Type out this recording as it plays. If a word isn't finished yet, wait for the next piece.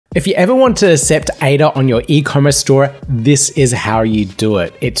If you ever want to accept ADA on your e-commerce store, this is how you do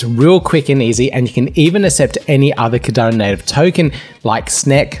it. It's real quick and easy, and you can even accept any other Cardano native token like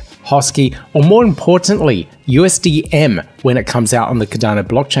SNEK, HOSKY, or more importantly, USDM when it comes out on the Cardano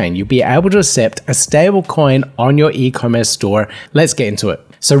blockchain. You'll be able to accept a stable coin on your e-commerce store. Let's get into it.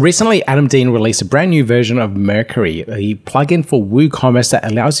 So recently, Adam Dean released a brand new version of Mercury, a plugin for WooCommerce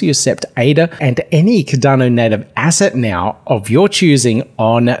that allows you to accept ADA and any Cardano native asset now of your choosing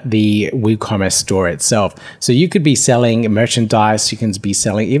on the WooCommerce store itself. So you could be selling merchandise, you can be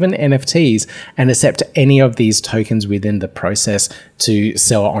selling even NFTs and accept any of these tokens within the process to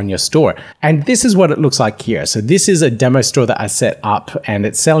sell on your store. And this is what it looks like here. So this is a demo store that I set up, and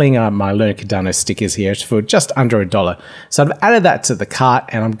it's selling my Learn Cardano stickers here for just under $1. So I've added that to the cart,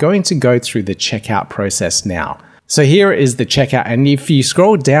 and I'm going to go through the checkout process now. So here is the checkout, and if you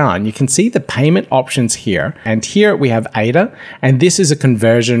scroll down, you can see the payment options here. And here we have ADA, and this is a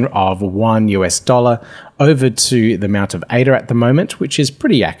conversion of $1 over to the amount of ADA at the moment, which is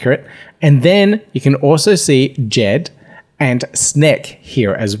pretty accurate. And then you can also see JED and SNEK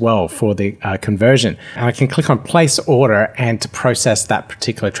here as well for the conversion. And I can click on place order and to process that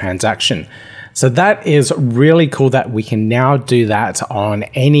particular transaction. So that is really cool that we can now do that on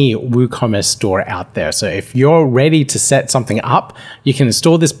any WooCommerce store out there. So if you're ready to set something up, you can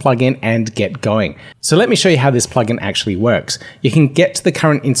install this plugin and get going. So let me show you how this plugin actually works. You can get to the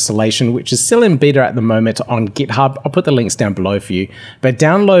current installation, which is still in beta at the moment on GitHub. I'll put the links down below for you, but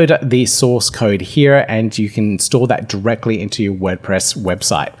download the source code here and you can install that directly into your WordPress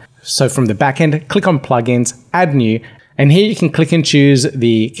website. So from the backend, click on plugins, add new. And here you can click and choose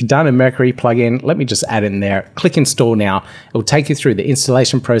the Cardano Mercury plugin. Let me just add it in there. Click install now. It will take you through the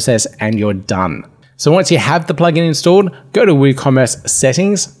installation process and you're done. So once you have the plugin installed, go to WooCommerce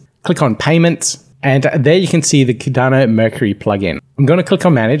settings, click on payments, and there you can see the Cardano Mercury plugin. I'm going to click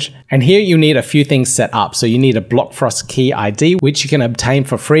on manage, and here you need a few things set up. So you need a Blockfrost key ID, which you can obtain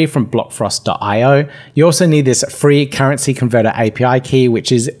for free from blockfrost.io. You also need this free currency converter API key,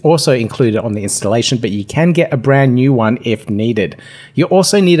 which is also included on the installation, but you can get a brand new one if needed. You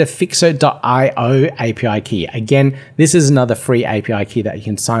also need a fixer.io API key. Again, this is another free API key that you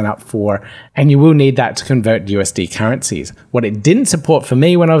can sign up for, and you will need that to convert USD currencies. What it didn't support for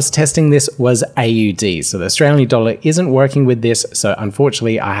me when I was testing this was AUD. So the Australian dollar isn't working with this, so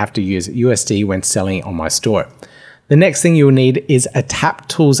unfortunately I have to use USD when selling on my store. The next thing you'll need is a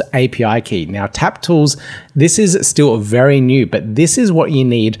TapTools API key. Now TapTools, this is still very new, but this is what you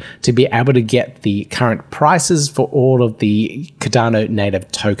need to be able to get the current prices for all of the Cardano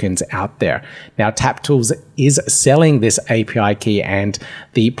native tokens out there. Now TapTools is selling this API key, and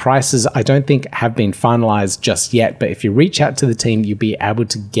the prices I don't think have been finalized just yet, but if you reach out to the team, you'll be able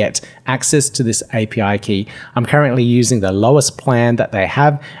to get access to this API key. I'm currently using the lowest plan that they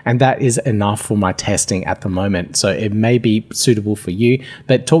have, and that is enough for my testing at the moment. So it may be suitable for you,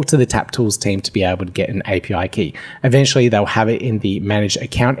 but talk to the TapTools team to be able to get an API key. Eventually, they'll have it in the manage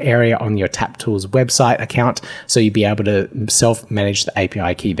account area on your TapTools website account, so you'll be able to self-manage the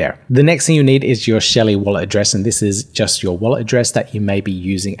API key there. The next thing you need is your Shelly wallet address, and this is just your wallet address that you may be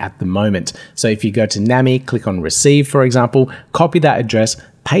using at the moment. So if you go to NAMI, click on receive, for example, copy that address,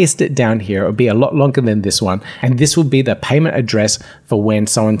 paste it down here. It'll be a lot longer than this one, and this will be the payment address for when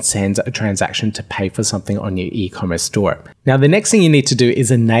someone sends a transaction to pay for something on your e-commerce store. Now the next thing you need to do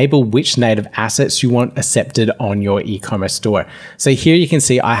is enable which native assets you want accepted on your e-commerce store. So here you can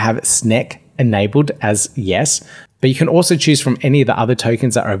see I have SNEK enabled as yes, but you can also choose from any of the other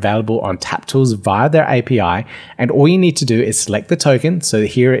tokens that are available on TapTools via their API. And all you need to do is select the token. So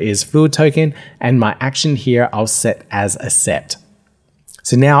here is Fluid token, and my action here I'll set as accept.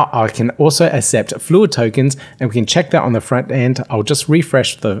 So now I can also accept Fluid tokens, and we can check that on the front end. I'll just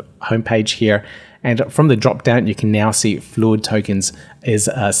refresh the homepage here, and from the drop down you can now see Fluid tokens is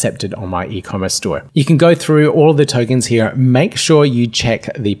accepted on my e-commerce store. You can go through all of the tokens here. Make sure you check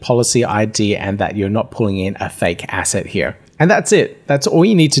the policy ID and that you're not pulling in a fake asset here. And that's it. That's all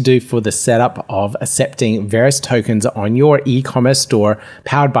you need to do for the setup of accepting various tokens on your e-commerce store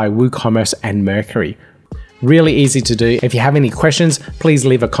powered by WooCommerce and Mercury. Really easy to do. If you have any questions, please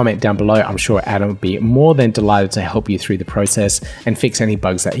leave a comment down below. I'm sure Adam would be more than delighted to help you through the process and fix any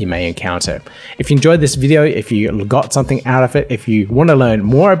bugs that you may encounter. If you enjoyed this video, if you got something out of it, if you want to learn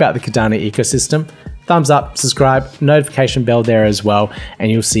more about the Cardano ecosystem, thumbs up, subscribe, notification bell there as well,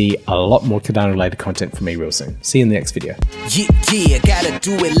 and you'll see a lot more Cardano related content from me real soon. See you in the next video. Yeah, gotta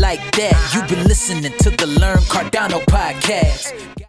do it like that. You've been listening to the Learn Cardano podcast.